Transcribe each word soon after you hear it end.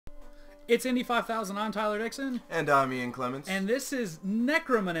It's Indy 5000. I'm Tyler Dixon. And I'm Ian Clements. And this is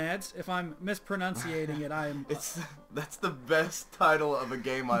Necromonads. If I'm mispronunciating it, I am... That's the best title of a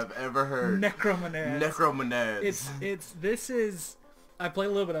game I've ever heard. Necromonads. Necromonads. This is... I played a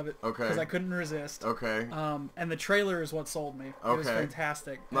little bit of it. Okay. Because I couldn't resist. Okay. And the trailer is what sold me. Okay. It was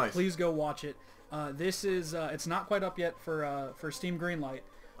fantastic. Nice. Please go watch it. This is... it's not quite up yet for Steam Greenlight.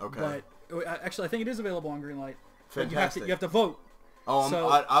 Okay. But actually, I think it is available on Greenlight. Fantastic. You have to vote. Oh, so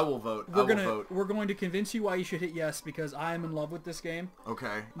I will vote. We're going to convince you why you should hit yes because I am in love with this game.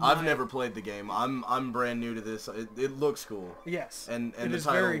 Okay. I've never played the game. I'm brand new to this. It looks cool. Yes. And it the is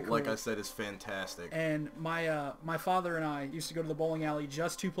title, very cool. like I said, is fantastic. And my father and I used to go to the bowling alley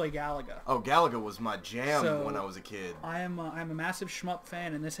just to play Galaga. Oh, Galaga was my jam when I was a kid. I'm a massive shmup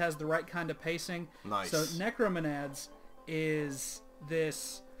fan, and this has the right kind of pacing. Nice. So Necromonads is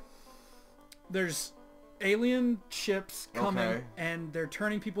this. There's alien ships coming, and they're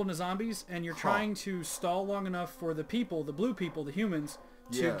turning people into zombies, and you're trying to stall long enough for the people, the blue people, the humans,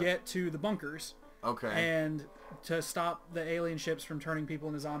 to get to the bunkers. Okay. And to stop the alien ships from turning people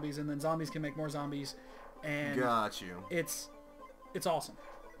into zombies, and then zombies can make more zombies. And got you. It's awesome.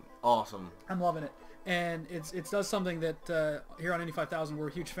 Awesome. I'm loving it. And it does something that here on Indy 5000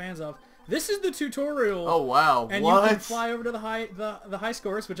 we're huge fans of. This is the tutorial. Oh wow! And what? you can fly over to the high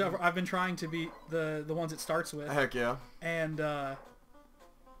scores, which I've been trying to beat the ones it starts with. Heck yeah! And I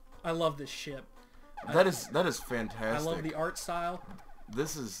love this ship. That is fantastic. I love the art style.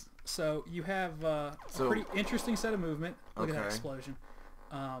 This is so you have a pretty interesting set of movement. Look at that explosion.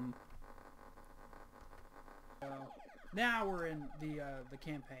 Now we're in the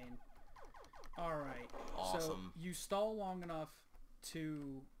campaign. All right. Awesome. So you stall long enough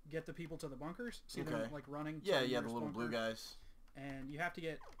to get the people to the bunkers. See them like running. Yeah, the little blue guys. And you have to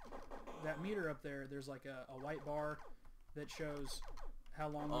get that meter up there. There's like a white bar that shows how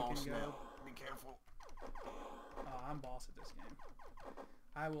long you can go. Be careful. I'm boss at this game.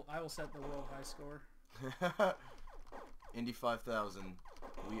 I will set the world high score. Indy 5000,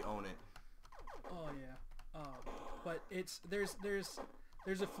 we own it. Oh yeah. But there's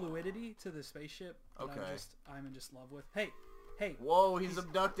a fluidity to the spaceship that I'm in just love with. Hey. Whoa, he's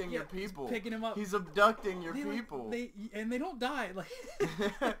abducting your people. He's picking him up. He's abducting your people. And they don't die. Like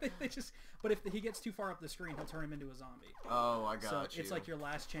they just. But if he gets too far up the screen, he'll turn him into a zombie. Oh, I got you. It's like your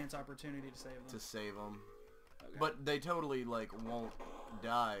last chance opportunity to save them. Okay. But they totally won't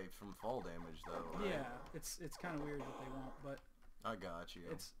die from fall damage though. Right? Yeah, it's kind of weird that they won't. But I got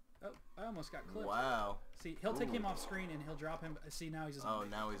you. I almost got clipped. Wow. See, he'll take him off screen and he'll drop him. See, now he's a zombie. Oh,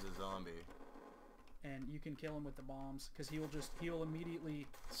 now he's a zombie. And you can kill him with the bombs because he'll immediately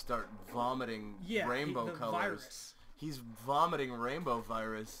start vomiting rainbow colors. Virus. He's vomiting rainbow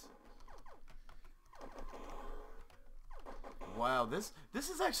virus. Wow, this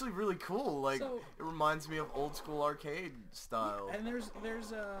is actually really cool. Like it reminds me of old school arcade style. And there's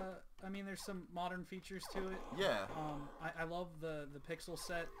some modern features to it. Yeah. I love the pixel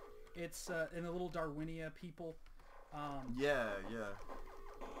set. It's in the little Darwinia people. Yeah.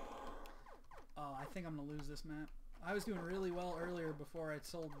 I think I'm gonna lose this map. I was doing really well earlier before I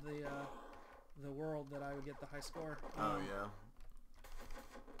sold the world that I would get the high score. Oh yeah.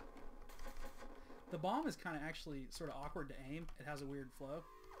 The bomb is kind of actually sort of awkward to aim. It has a weird flow.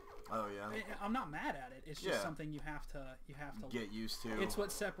 Oh yeah. I'm not mad at it. It's just something you have to get used to. It's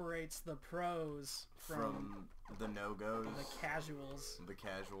what separates the pros from the no-goes, the casuals.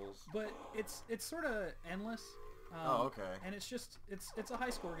 But it's sort of endless. Oh okay. And it's a high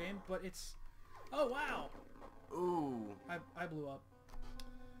score game, but it's. Oh wow! Ooh! I blew up.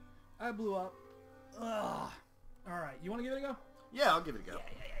 Ugh! All right, you want to give it a go? Yeah, I'll give it a go.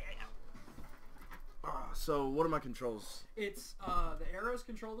 Yeah. So what are my controls? It's the arrows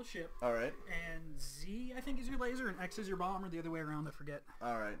control the ship. All right. And Z I think is your laser, and X is your bomb, or the other way around. I forget.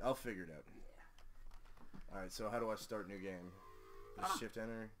 All right, I'll figure it out. Yeah. All right. So how do I start new game? Just shift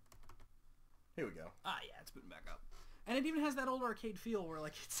enter. Here we go. Yeah, it's booting back up. And it even has that old arcade feel where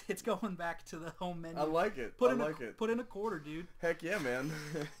like it's going back to the home menu. I like it. Put in a quarter, dude. Heck yeah, man.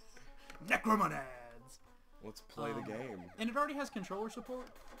 Necromonads. Let's play the game. And it already has controller support.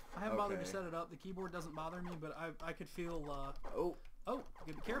 I haven't bothered to set it up. The keyboard doesn't bother me, but I could feel. Oh,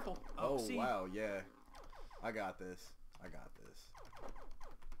 be careful. Oh, see. Wow, yeah. I got this.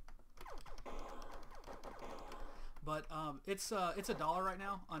 But it's $1 right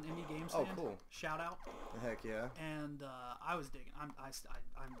now on Indie Game Stand. Oh, cool. Shout out. Heck yeah. And I was digging. I'm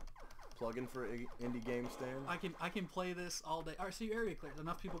plugging for Indie Game Stand. I can play this all day. All right, so you area cleared.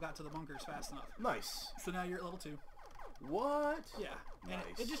 Enough people got to the bunkers fast enough. Nice. So now you're at level 2. What? Yeah. Nice.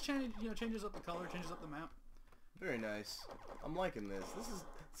 And it just changes up the color, changes up the map. Very nice. I'm liking this. This is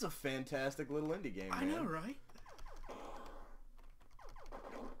a fantastic little indie game, man. I know, right?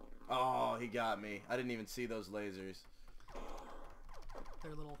 Oh, he got me. I didn't even see those lasers.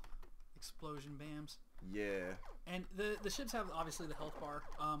 They're little explosion bams. Yeah. And the ships have, obviously, the health bar.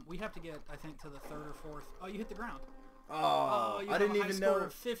 We have to get, I think, to the 3rd or 4th. Oh, you hit the ground. Oh, you I didn't have a high even score know.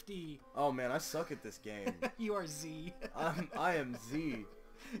 Of 50. Oh, man, I suck at this game. You are Z. I am Z.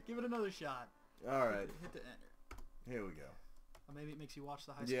 Give it another shot. All right. Hit the enter. Here we go. Or maybe it makes you watch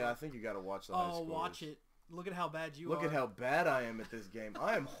the high score. Yeah, I think you got to watch the high scores. Oh, watch it. Look at how bad you are. Look at how bad I am at this game.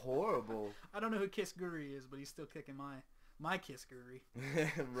 I am horrible. I don't know who Kiss Guri is, but he's still kicking my Kiss Guri.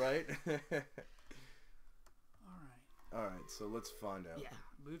 Right? All right, so let's find out. Yeah,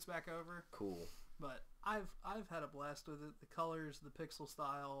 boots back over. Cool. But I've had a blast with it. The colors, the pixel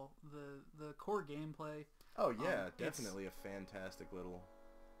style, the core gameplay. Oh yeah, definitely a fantastic little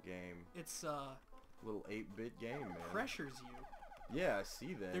game. It's little 8-bit game, man. Pressures you. Yeah, I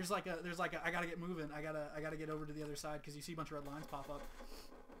see that. There's like a I gotta get moving. I gotta get over to the other side because you see a bunch of red lines pop up.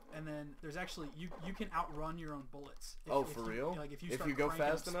 And then there's actually you can outrun your own bullets. For real? Like if you go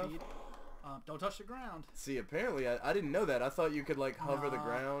fast enough. Speed, don't touch the ground. See, apparently I didn't know that. I thought you could like hover the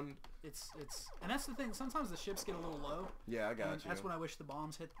ground. It's and that's the thing. Sometimes the ships get a little low. Yeah, I got you. That's when I wish the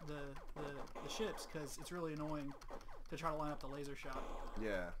bombs hit the ships because it's really annoying to try to line up the laser shot.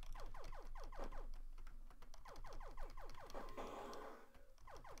 Yeah.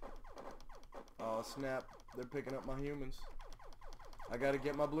 Oh snap! They're picking up my humans. I gotta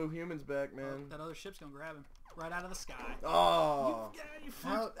get my blue humans back, man. That other ship's gonna grab him right out of the sky. Oh! You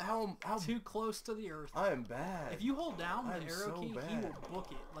flew How too close to the earth. I am bad. If you hold down the arrow so key, bad. he will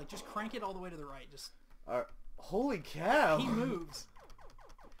book it. Like just crank it all the way to the right. Just. Holy cow! He moves.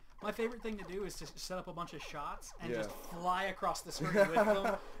 My favorite thing to do is to set up a bunch of shots and just fly across the screen with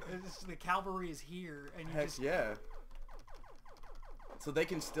them. The cavalry is here, and you just. Yeah. So they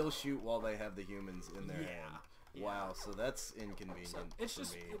can still shoot while they have the humans in their hand. Yeah. Wow, so that's inconvenient. So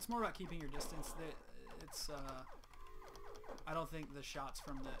it's more about keeping your distance. It's I don't think the shots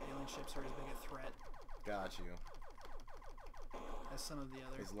from the alien ships are as big a threat. Got you. As some of the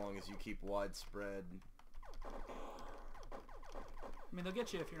others. As long as you keep widespread. I mean, they'll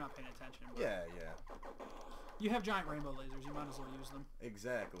get you if you're not paying attention. But yeah. You have giant rainbow lasers. You might as well use them.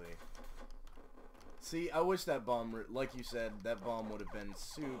 Exactly. See, I wish that bomb, like you said, that bomb would have been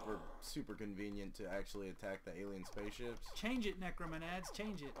super, super convenient to actually attack the alien spaceships. Change it, Necromonads.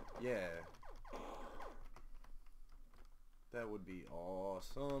 Change it. Yeah. That would be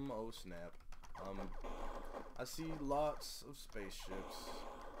awesome. Oh, snap. I see lots of spaceships.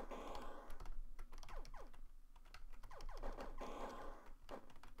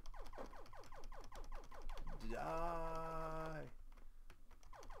 Die.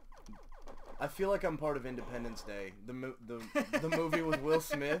 I feel like I'm part of Independence Day, the movie with Will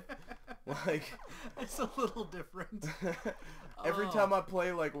Smith. Like, it's a little different. Every time I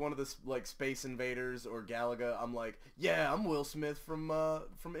play like one of the like Space Invaders or Galaga, I'm like, yeah, I'm Will Smith from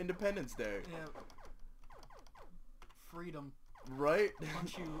Independence Day. Yeah. Freedom. Right?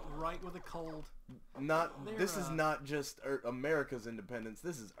 Punch you right with a cold. This is not just America's independence.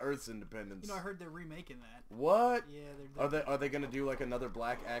 This is Earth's independence. You know, I heard they're remaking that. What? Yeah, Are they gonna do like another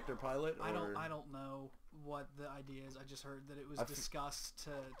black actor pilot? Or? I don't know what the idea is. I just heard that it was discussed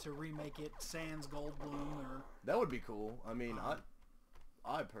to remake it sans Goldblum or. That would be cool. I mean,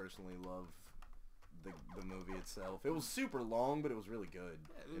 I personally love the movie itself. It was super long, but it was really good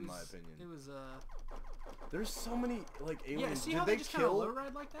in my opinion. It was There's so many like aliens. Yeah, see Did how they just kill? Kind of low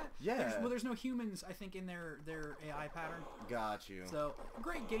ride like that? Yeah. There's no humans, I think, in their AI pattern. Got you. So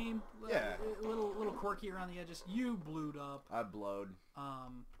great game. Yeah. A little quirky around the edges. You blewed up. I blowed.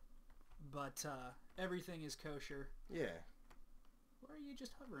 But everything is kosher. Yeah. Where are you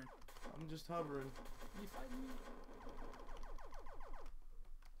just hovering? I'm just hovering. You fighting me?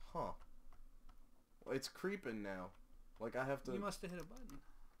 Huh. Well, it's creeping now. Like I have to. You must have hit a button.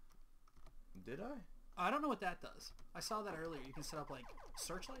 Did I? I don't know what that does. I saw that earlier. You can set up like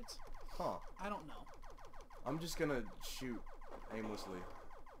searchlights. Huh. I don't know. I'm just gonna shoot aimlessly.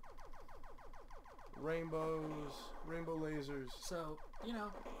 Rainbows, rainbow lasers. So, you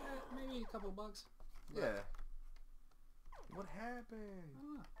know, maybe a couple bugs. Yeah. What happened?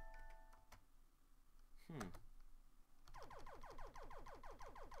 I don't know.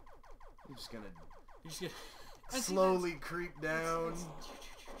 I'm just gonna slowly creep down.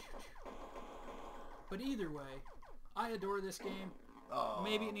 But either way, I adore this game. Oh.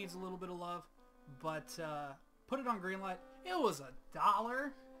 Maybe it needs a little bit of love, but put it on Greenlight. It was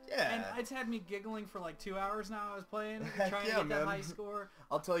 $1. Yeah. And it's had me giggling for like 2 hours now. I was playing, trying to get man. that high score.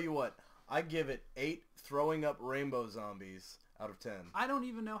 I'll tell you what. I give it 8 throwing up rainbow zombies out of 10. I don't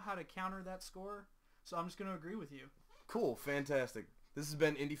even know how to counter that score, so I'm just going to agree with you. Cool, fantastic. This has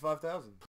been Indy 5000.